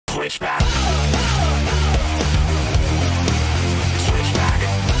Switchback. Switchback.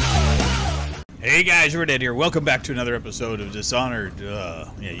 Hey guys, we're Dead here. Welcome back to another episode of Dishonored.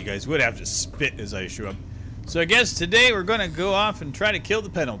 Yeah, you guys would have to spit as I show up. So I guess today we're going to go off and try to kill the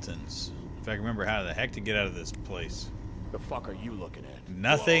Pendletons. If I can remember how the heck to get out of this place. The fuck are you looking at?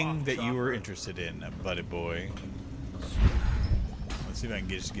 Nothing that you were interested in, buddy boy. Let's see if I can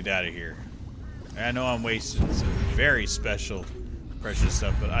just get out of here. I know I'm wasting some very special, precious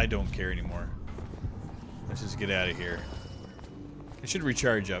stuff, but I don't care anymore. Let's just get out of here. I should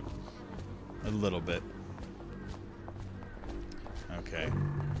recharge up a little bit. Okay.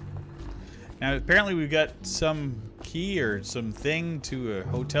 Now, apparently we've got some key or something to a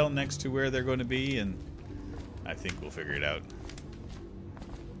hotel next to where they're going to be, and I think we'll figure it out.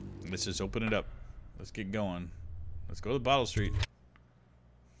 Let's just open it up. Let's get going. Let's go to Bottle Street.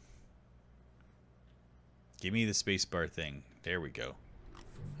 Give me the spacebar thing. There we go.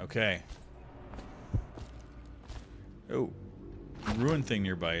 Okay. Oh. Ruin thing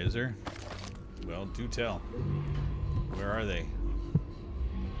nearby, is there? Well, do tell. Where are they?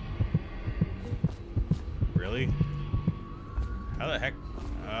 Really? How the heck?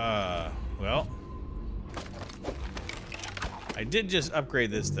 Well. I did just upgrade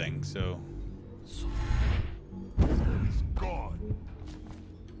this thing, so.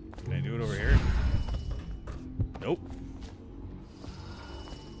 Can I do it over here? Nope.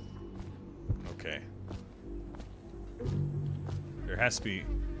 Okay. There has to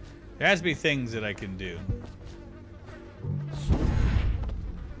be things that I can do.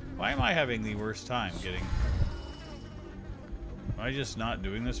 Why am I having the worst time getting? Am I just not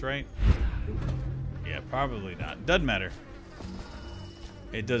doing this right? Yeah, probably not. Doesn't matter.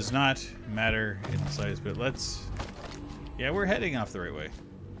 It does not matter in size, but let's. Yeah, we're heading off the right way.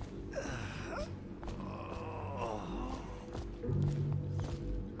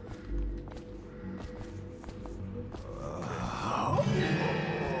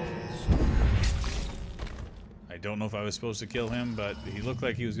 I don't know if I was supposed to kill him, but he looked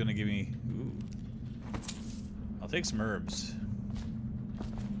like he was going to give me... Ooh. I'll take some herbs.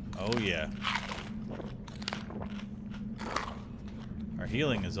 Oh, yeah. Our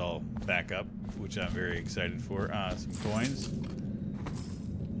healing is all back up, which I'm very excited for. Some coins.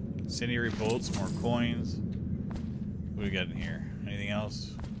 Incendiary bolts, more coins. What do we got in here? Anything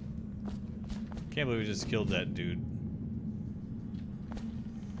else? Can't believe we just killed that dude.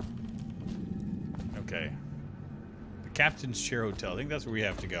 Okay. Captain's Chair Hotel. I think that's where we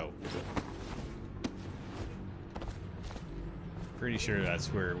have to go. Pretty sure that's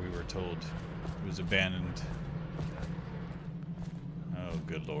where we were told it was abandoned. Oh,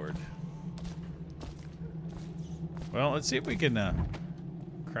 good lord. Well, let's see if we can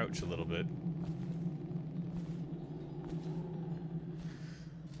crouch a little bit.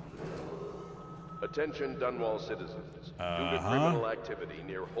 Attention Dunwall citizens. Due to criminal activity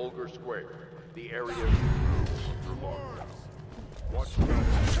near Holger Square, the area is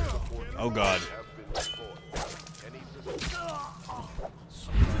oh god.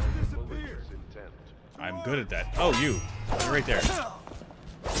 I'm good at that. Oh, you. You're right there.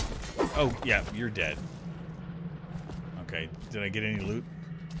 Oh, yeah, you're dead. Okay, did I get any loot?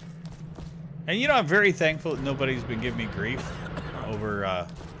 And you know, I'm very thankful that nobody's been giving me grief over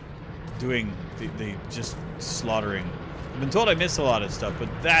doing the just slaughtering. I've been told I miss a lot of stuff, but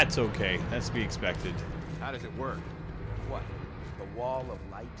that's okay. That's to be expected. How does it work? What? The Wall of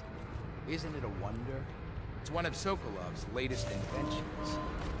Light? Isn't it a wonder? It's one of Sokolov's latest inventions.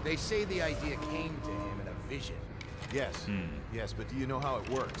 They say the idea came to him in a vision. Yes. Yes, but do you know how it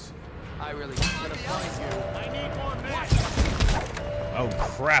works? I really I'm gonna find you. I need more men! Oh,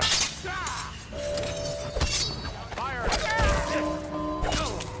 crap. Fire!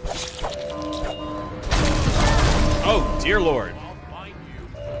 Oh, dear lord. I'll find you.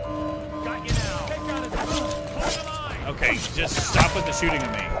 Got you now. Take out his hold the line. Okay, just stop with the shooting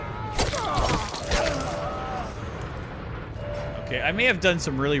at me. Okay, I may have done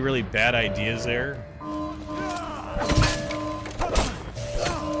some really, really bad ideas there.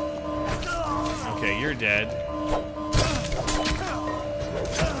 Okay, you're dead.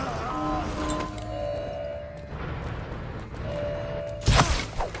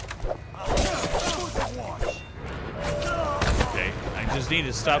 Okay, I just need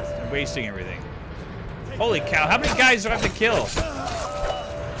to stop wasting everything. Holy cow, how many guys do I have to kill?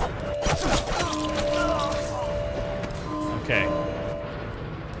 Okay.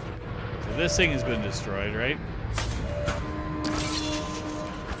 So this thing has been destroyed, right?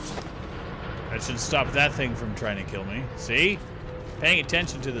 That should stop that thing from trying to kill me. See? Paying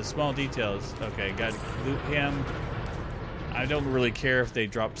attention to the small details. Okay, gotta loot him. I don't really care if they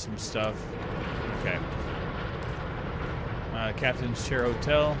drop some stuff. Okay. Captain's Chair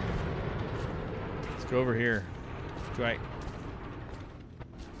Hotel. Let's go over here. Do I...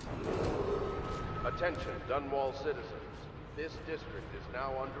 Attention, Dunwall citizens. This district is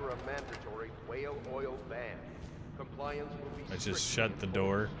now under a mandatory whale oil ban. Compliance will be Let's just strict shut the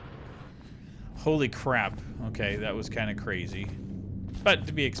door. Holy crap. Okay, that was kind of crazy. But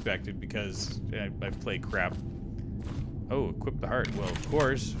to be expected because I play crap. Oh, equip the heart. Well, of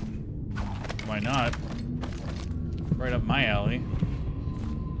course. Why not? Right up my alley.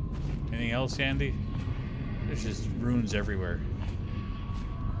 Anything else, Andy? There's just runes everywhere.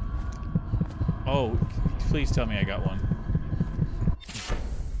 Oh, please tell me I got one.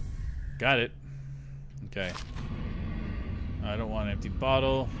 Got it. Okay. I don't want an empty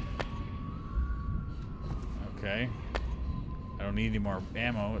bottle. Okay. I don't need any more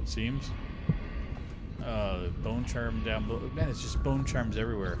ammo, it seems. The bone charm down below. Man, it's just bone charms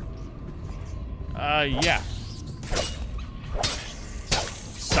everywhere. Yeah.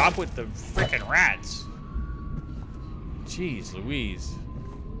 Stop with the frickin' rats. Jeez Louise.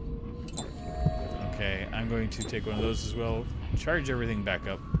 Okay, I'm going to take one of those as well. Charge everything back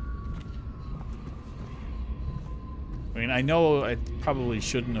up. I mean, I know I probably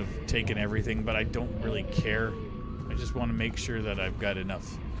shouldn't have taken everything, but I don't really care. I just want to make sure that I've got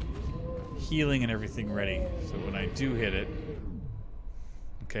enough healing and everything ready. So when I do hit it...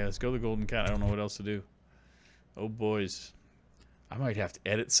 Okay, let's go to the Golden Cat. I don't know what else to do. Oh, boys. I might have to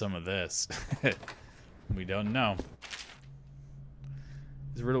edit some of this. We don't know.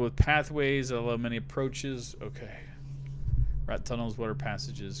 Is riddled with pathways that allow many approaches. Okay. Rat tunnels, water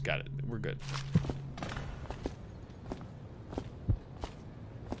passages. Got it. We're good.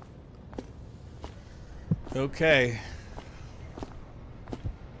 Okay.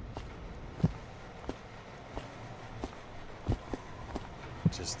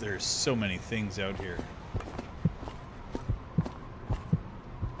 Just there's so many things out here.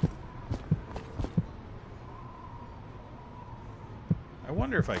 I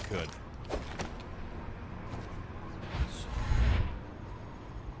wonder if I could.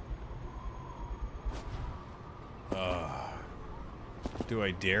 Do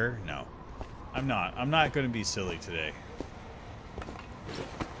I dare? No. I'm not. I'm not going to be silly today.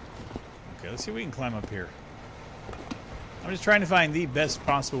 Okay, let's see if we can climb up here. I'm just trying to find the best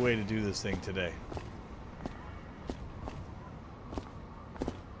possible way to do this thing today.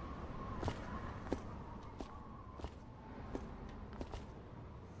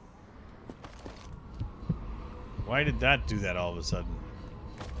 Why did that do that all of a sudden?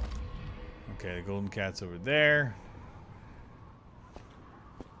 Okay, the golden cat's over there.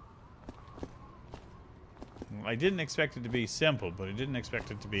 I didn't expect it to be simple, but I didn't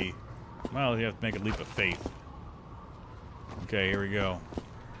expect it to be... Well, you have to make a leap of faith. Okay, here we go.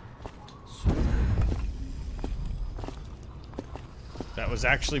 That was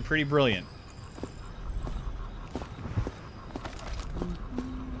actually pretty brilliant.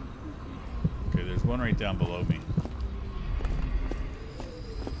 Okay, there's one right down below me.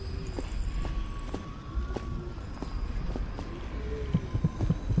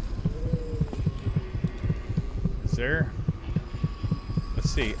 Is there?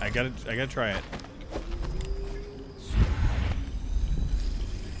 Let's see. I gotta try it.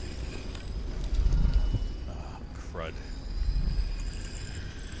 Crud.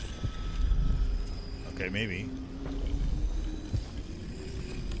 Okay, maybe.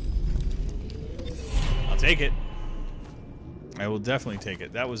 I'll take it. I will definitely take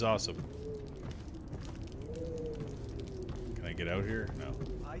it. That was awesome. Can I get out here? No.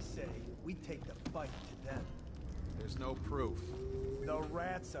 I say we take the fight to them. There's no proof. The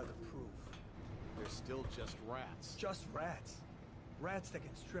rats are the proof. They're still just rats. Just rats. Rats that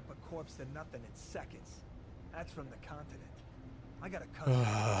can strip a corpse to nothing in seconds. That's from the continent. I got a cousin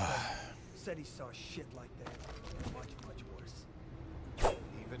who said he saw shit like that. Much, much worse.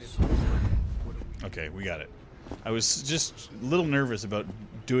 Even if what do we... Okay, we got it. I was just a little nervous about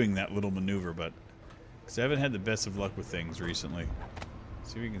doing that little maneuver, but because I haven't had the best of luck with things recently.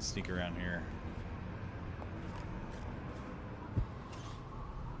 Let's see if we can sneak around here.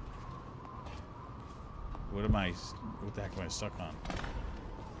 What the heck am I stuck on?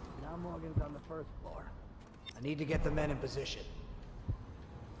 Now Morgan's on the first floor. I need to get the men in position.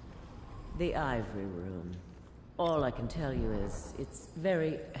 The ivory room. All I can tell you is it's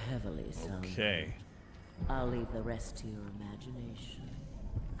very heavily sewn. Okay. I'll leave the rest to your imagination.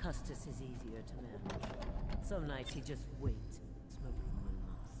 Custis is easier to manage. Some nights he just waits, smoking room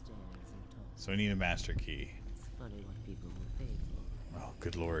upstairs and talks. So I need a master key. It's funny what people will pay for. Oh,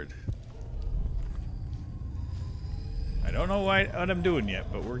 good lord. I don't know what I'm doing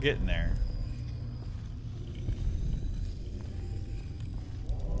yet, but we're getting there.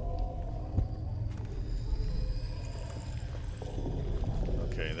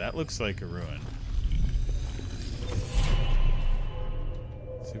 Okay, that looks like a ruin.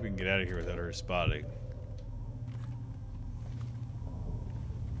 Let's see if we can get out of here without her spotting.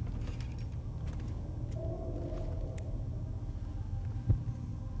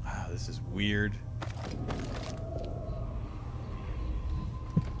 Wow, this is weird.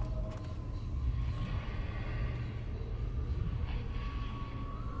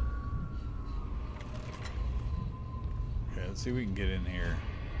 Okay, let's see if we can get in here.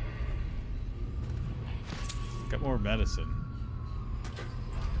 Got more medicine.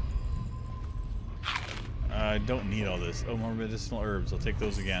 I don't need all this. Oh, more medicinal herbs. I'll take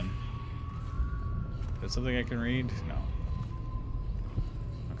those again. Is that something I can read? No.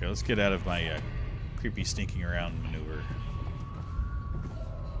 Okay, let's get out of my creepy sneaking around maneuver.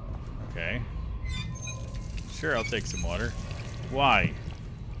 Okay. Sure, I'll take some water. Why?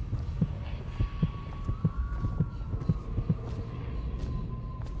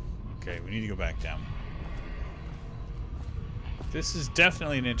 Okay, we need to go back down. This is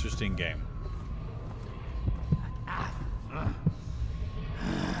definitely an interesting game.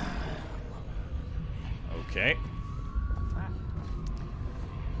 Okay.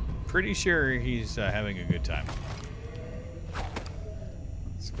 Pretty sure he's having a good time.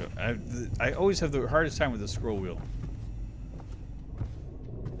 Let's go. I always have the hardest time with the scroll wheel.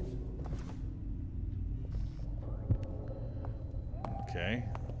 Okay.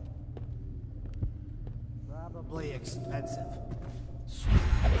 Probably expensive.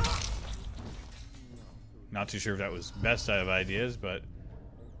 Not too sure if that was best out of ideas, but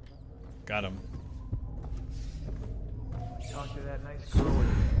got him. Talk to that nice girl over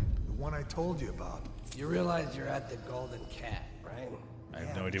there. The one I told you about. You realize you're at the Golden Cat, right? I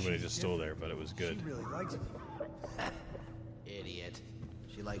have no idea what I just stole there, but it was good. She really likes me. Idiot.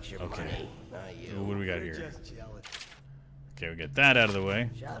 She likes your Okay. money, not you. What do we got You're here? just jealous. Okay, we get that out of the way.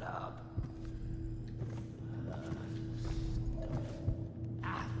 Shut up.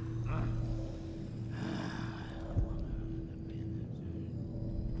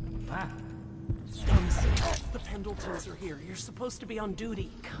 The Pendletons are here. You're supposed to be on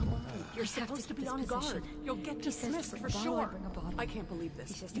duty. Come on. You're supposed to be on guard. You'll get dismissed for sure. I can't believe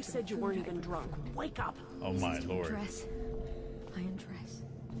this. You said you weren't even drunk. Wake up. Oh my lord. Undress. I undress.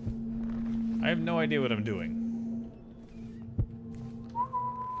 I have no idea what I'm doing.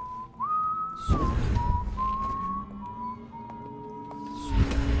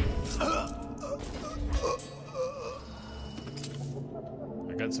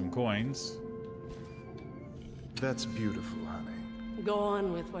 I got some coins. That's beautiful, honey. Go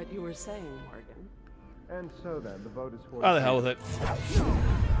on with what you were saying, Morgan. And so then, the vote is for... Oh, the hell with it.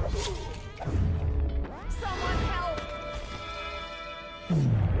 Someone help!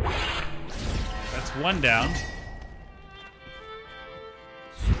 That's one down.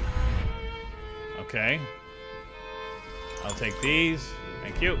 Okay. I'll take these.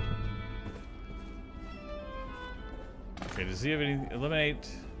 Thank you. Okay, does he have any... Eliminate.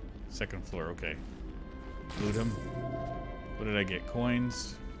 Second floor, okay. Loot him. What did I get?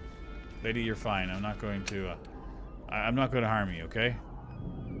 Coins. Lady, you're fine. I'm not going to... I'm not going to harm you, okay?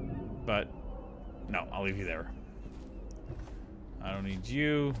 But... No, I'll leave you there. I don't need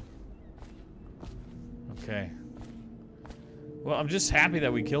you. Okay. Well, I'm just happy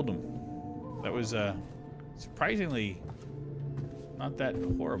that we killed him. That was, surprisingly not that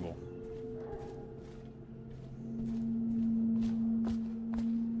horrible.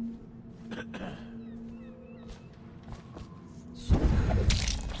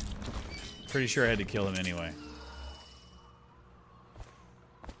 Pretty sure I had to kill him anyway.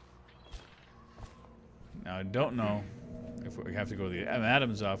 Now, I don't know if we have to go to the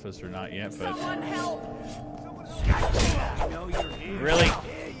Adam's office or not yet, but... Someone help! Really?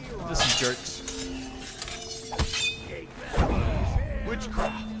 This is jerks.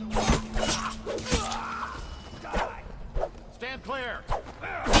 Witchcraft. Stand clear.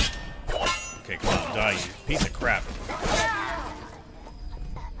 Okay, come on, die, you piece of crap.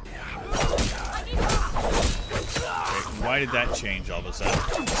 Okay, why did that change all of a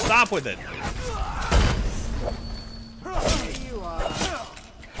sudden? Stop with it!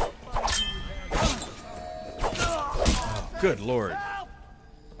 Oh, good lord.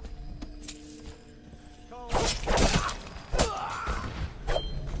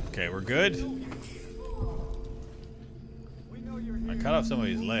 Okay, we're good. I cut off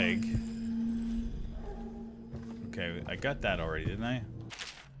somebody's leg. Okay, I got that already, didn't I?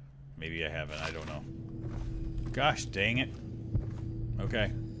 Maybe I haven't, I don't know. Gosh dang it.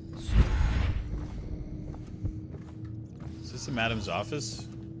 Okay. Is this the madam's office?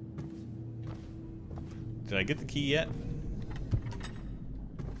 Did I get the key yet?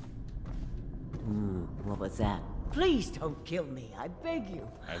 What was that? Please don't kill me, I beg you.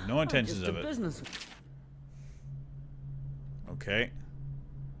 I have no intentions of it. Business. Okay.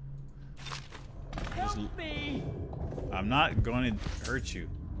 Help me! I'm not going to hurt you.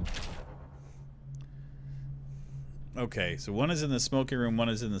 Okay, so one is in the smoking room, one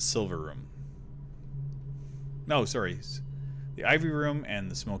is in the silver room. No, sorry. The ivory room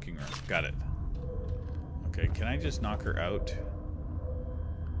and the smoking room. Got it. Okay, can I just knock her out?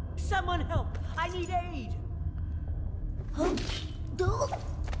 Someone help! I need aid!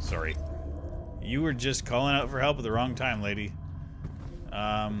 Sorry. You were just calling out for help at the wrong time, lady.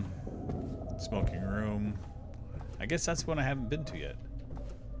 Smoking room. I guess that's one I haven't been to yet.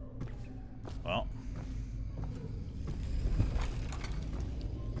 Well.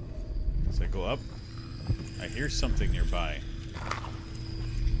 As I go up, I hear something nearby.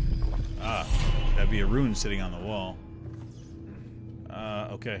 Ah, that'd be a rune sitting on the wall.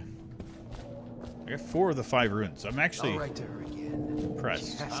 Okay. I got 4 of the 5 runes. I'm actually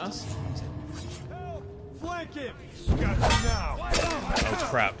impressed. Help! Flank him! Got him now! Oh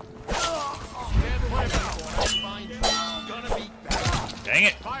crap. Dang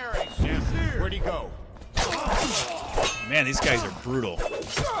it! Firing! Where'd he go? Man, these guys are brutal.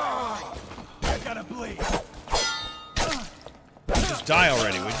 I gotta bleed. Just die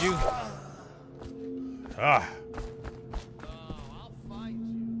already, would you? Ah.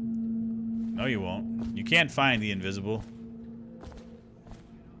 No, you won't. You can't find the invisible.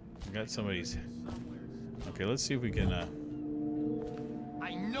 I got somebody's... Okay, let's see if we can,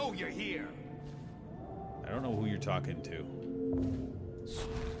 I know you're here. I don't know who you're talking to.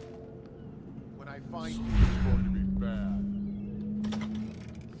 When I find you, it's going to be bad.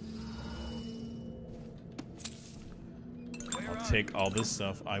 I'll take all this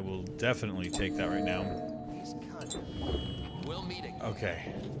stuff. I will definitely take that right now. We'll meet again.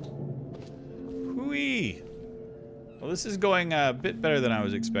 Okay. Whee! Well, this is going a bit better than I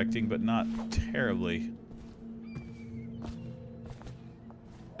was expecting, but not terribly.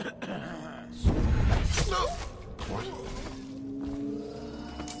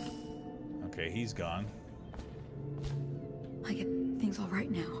 Okay, he's gone. I get things all right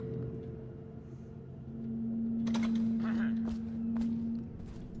now.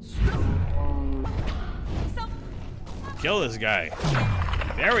 Kill this guy.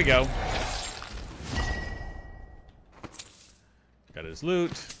 There we go. Got his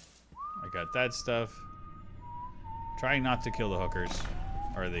loot. I got that stuff. Trying not to kill the hookers.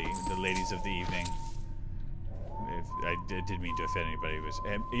 Or the ladies of the evening. If I didn't mean to offend anybody. It was,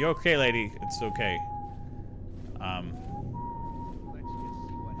 you okay, lady? It's okay. I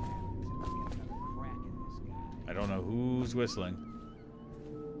don't know who's whistling.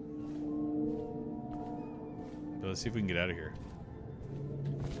 But let's see if we can get out of here.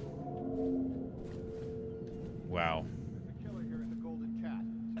 Wow.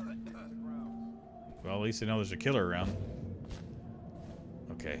 Well, at least I know there's a killer around.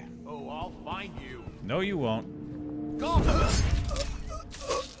 Okay. Oh, I'll find you. No, you won't. Go!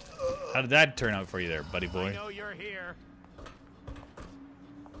 How did that turn out for you there, buddy boy? I know you're here.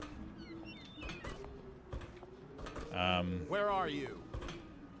 Where are you?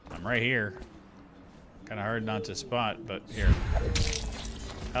 I'm right here. Kind of hard not to spot, but here.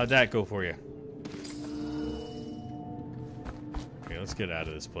 How'd that go for you? Okay, let's get out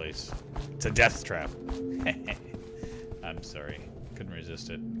of this place. It's a death trap. I'm sorry. Couldn't resist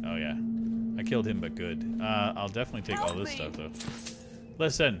it. Oh, yeah. I killed him, but good. I'll definitely take all this stuff, though.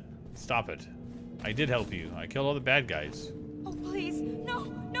 Listen. Stop it. I did help you. I killed all the bad guys. Oh, please. No,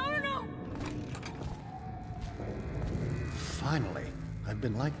 no, no, no. Finally. I've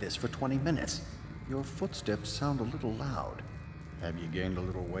been like this for 20 minutes. Your footsteps sound a little loud. Have you gained a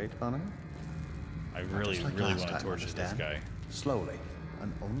little weight, honey? I really, Just like really last want to time, torture this understand? guy. Slowly,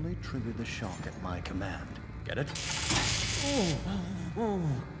 and only trigger the shock at my command. Get it?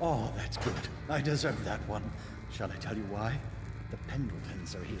 Oh, that's good. I deserve that one. Shall I tell you why? The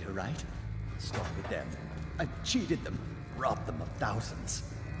Pendletons are here, right? Start with them. I cheated them, robbed them of thousands.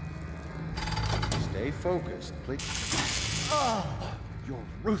 Stay focused, please. Oh, you're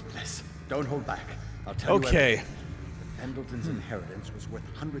ruthless. Don't hold back. I'll tell you everything. The Pendleton's inheritance was worth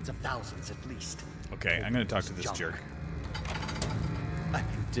hundreds of thousands at least. Okay, I'm gonna talk to this Junk. jerk. I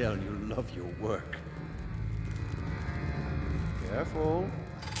can tell you love your work. Careful.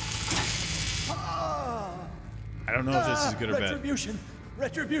 I don't know if this is good or bad. Retribution!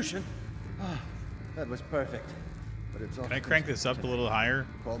 Retribution! That was perfect. But it's all. Can I crank this up a little higher?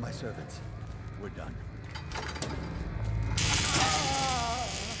 Call my servants. We're done.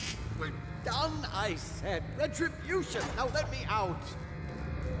 We're done, I said. Retribution. Now let me out.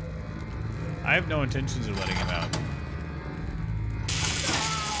 I have no intentions of letting him out.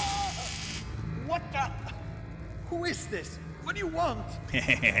 What the? Who is this? What do you want?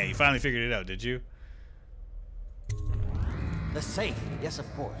 You finally figured it out, did you? The safe. Yes,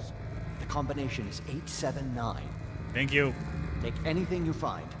 of course. The combination is 879. Thank you. Take anything you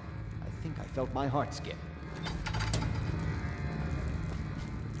find. I think I felt my heart skip.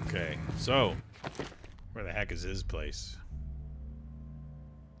 Okay, so where the heck is his place?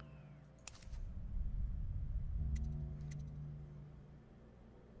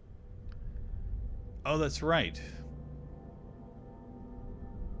 Oh, that's right.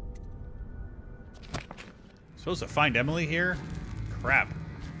 Supposed to find Emily here? Crap.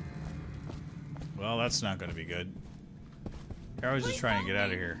 Well, that's not going to be good. I was just trying to get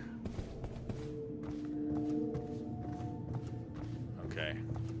out of here. Okay.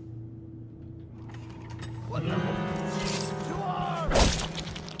 What the?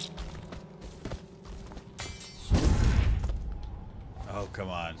 Oh, come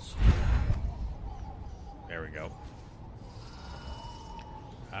on. There we go.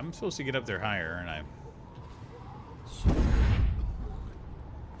 I'm supposed to get up there higher, aren't I?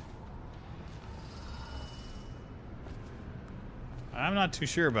 I'm not too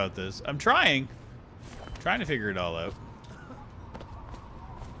sure about this. I'm trying to figure it all out.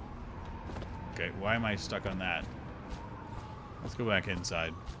 Okay, why am I stuck on that? Let's go back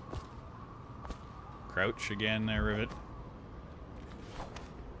inside. Crouch again, there, Rivet.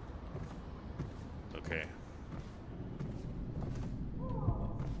 Okay.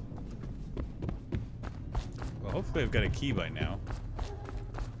 Well, hopefully I've got a key by now.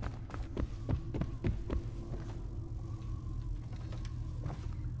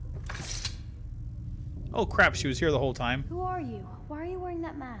 Oh crap, she was here the whole time. Who are you? Why are you wearing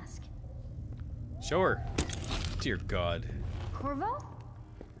that mask? Show her. Dear God. Corvo?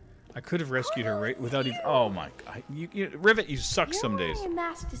 I could have rescued her right without even. Oh my God. Rivet, you suck some days. You're wearing a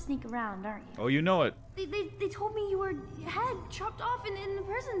mask to sneak around, aren't you? Oh, you know it. They told me you were head chopped off in the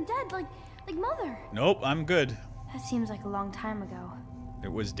prison, dead, like Mother. Nope, I'm good. That seems like a long time ago.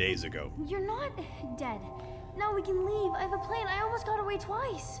 It was days ago. You're not dead. Now we can leave. I have a plan. I almost got away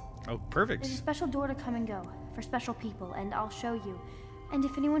twice. Oh, perfect. There's a special door to come and go for special people, and I'll show you. And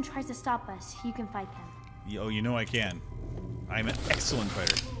if anyone tries to stop us, you can fight them. Oh, you know I can. I'm an excellent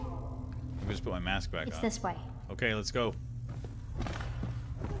fighter. I'm just put my mask back on. It's this way. Okay, let's go.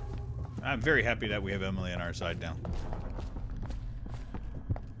 I'm very happy that we have Emily on our side now.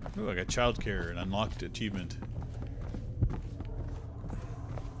 Ooh, I got childcare, an unlocked achievement.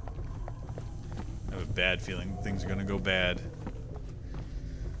 I have a bad feeling things are gonna go bad.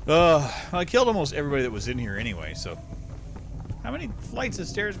 I killed almost everybody that was in here anyway, so... How many flights of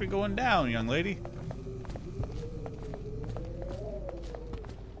stairs are we going down, young lady?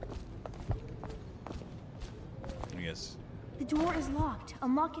 Yes. The door is locked.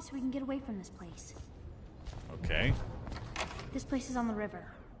 Unlock it so we can get away from this place. Okay. This place is on the river.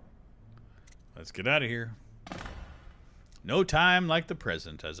 Let's get out of here. No time like the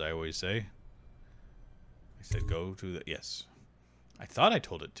present, as I always say. I said go to the... Yes. I thought I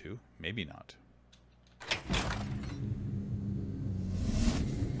told it to. Maybe not.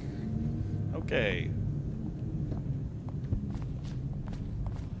 Okay.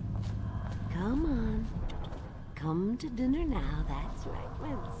 Come on. Come to dinner now. That's right,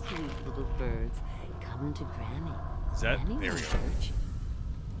 my sweet little birds. Come to Granny. Is that... Granny There we go. Church.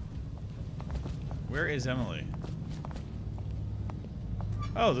 Where is Emily?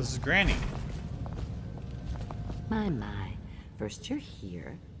 Oh, this is Granny. My. First you're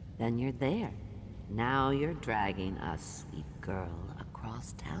here, then you're there. Now you're dragging a sweet girl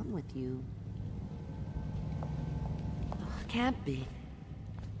across town with you. Oh, can't be.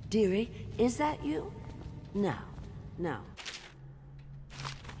 Dearie, is that you? No. No,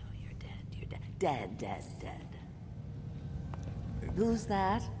 you're dead. Dead. Who's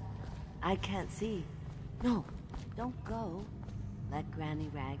that? I can't see. No, don't go. Let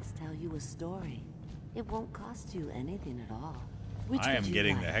Granny Rags tell you a story. It won't cost you anything at all. Which I am would you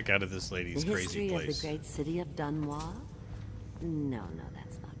getting like? the heck out of this lady's The crazy history place. of the great city of Dunwall? No,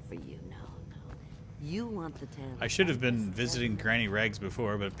 that's not for you. No. You want the tale. I should have been visiting Granny Rags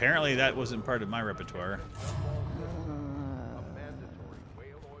before, but apparently that wasn't part of my repertoire.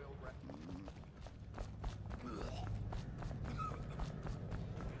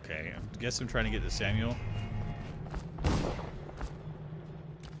 Okay, I guess I'm trying to get to Samuel.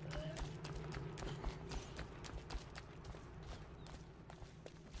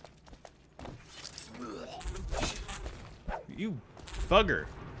 You bugger.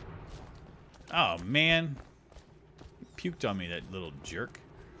 Oh, man. He puked on me, that little jerk.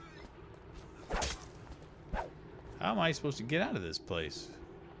 How am I supposed to get out of this place?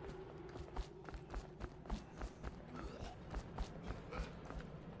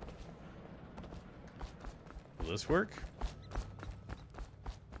 Will this work?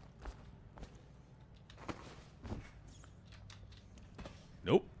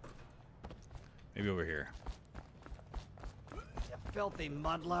 Nope. Maybe over here. You filthy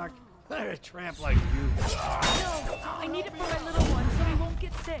mudlark. A tramp like you. No, I need it for my little one so he won't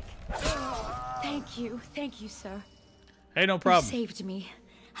get sick. Thank you, sir. Hey, no problem. You saved me.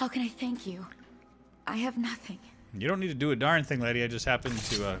 How can I thank you? I have nothing. You don't need to do a darn thing, lady. I just happened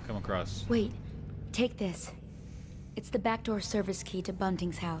to come across. Wait, take this. It's the backdoor service key to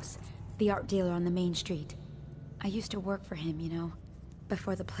Bunting's house, the art dealer on the main street. I used to work for him, you know,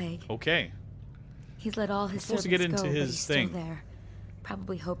 before the plague. Okay. He's let all his supposed servants to get into go, his but he's thing. still there.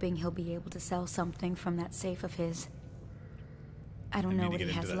 Probably hoping he'll be able to sell something from that safe of his. I don't know what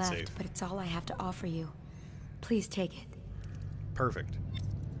he has left, safe. but it's all I have to offer you. Please take it. Perfect.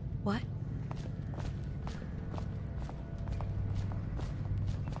 What?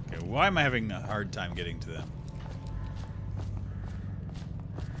 Okay, why am I having a hard time getting to them?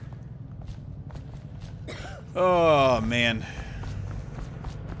 Oh, man.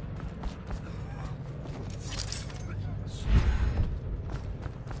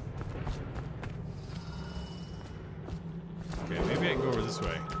 Okay, maybe I can go over this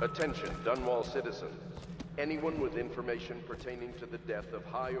way. Attention, Dunwall citizens. Anyone with information pertaining to the death of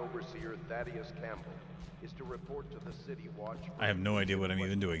High Overseer Thaddeus Campbell is to report to the City Watch. I have no idea what I'm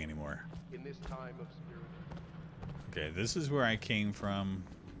even doing anymore. In this time of spirit. Okay, this is where I came from.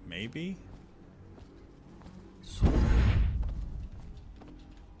 Maybe?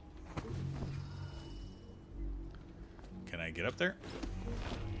 Can I get up there?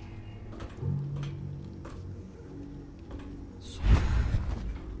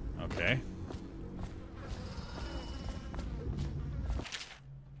 Okay.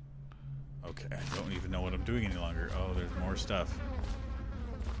 Okay, I don't even know what I'm doing any longer. Oh, there's more stuff.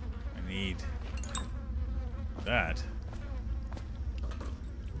 I need that.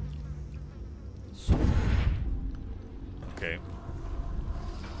 Okay.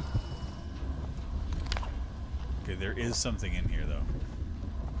 Okay, there is something in here, though.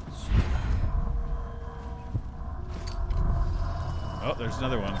 Oh, there's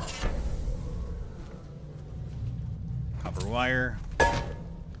another one. Copper wire.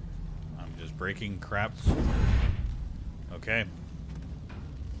 I'm just breaking crap. Okay.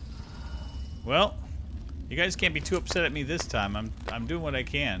 Well, you guys can't be too upset at me this time. I'm doing what I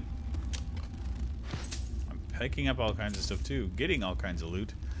can. I'm picking up all kinds of stuff too, getting all kinds of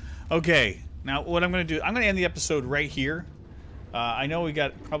loot. Okay, now what I'm going to do, I'm going to end the episode right here. I know we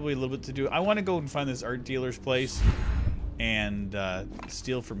got probably a little bit to do. I want to go and find this art dealer's place and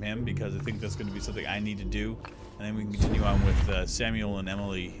steal from him, because I think that's going to be something I need to do. And then we can continue on with Samuel and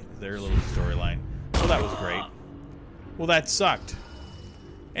Emily, their little storyline. Well, that was great. Well, that sucked.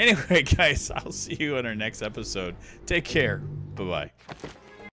 Anyway, guys, I'll see you in our next episode. Take care. Bye-bye.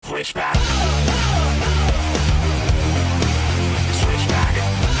 Switchback.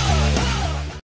 Switchback.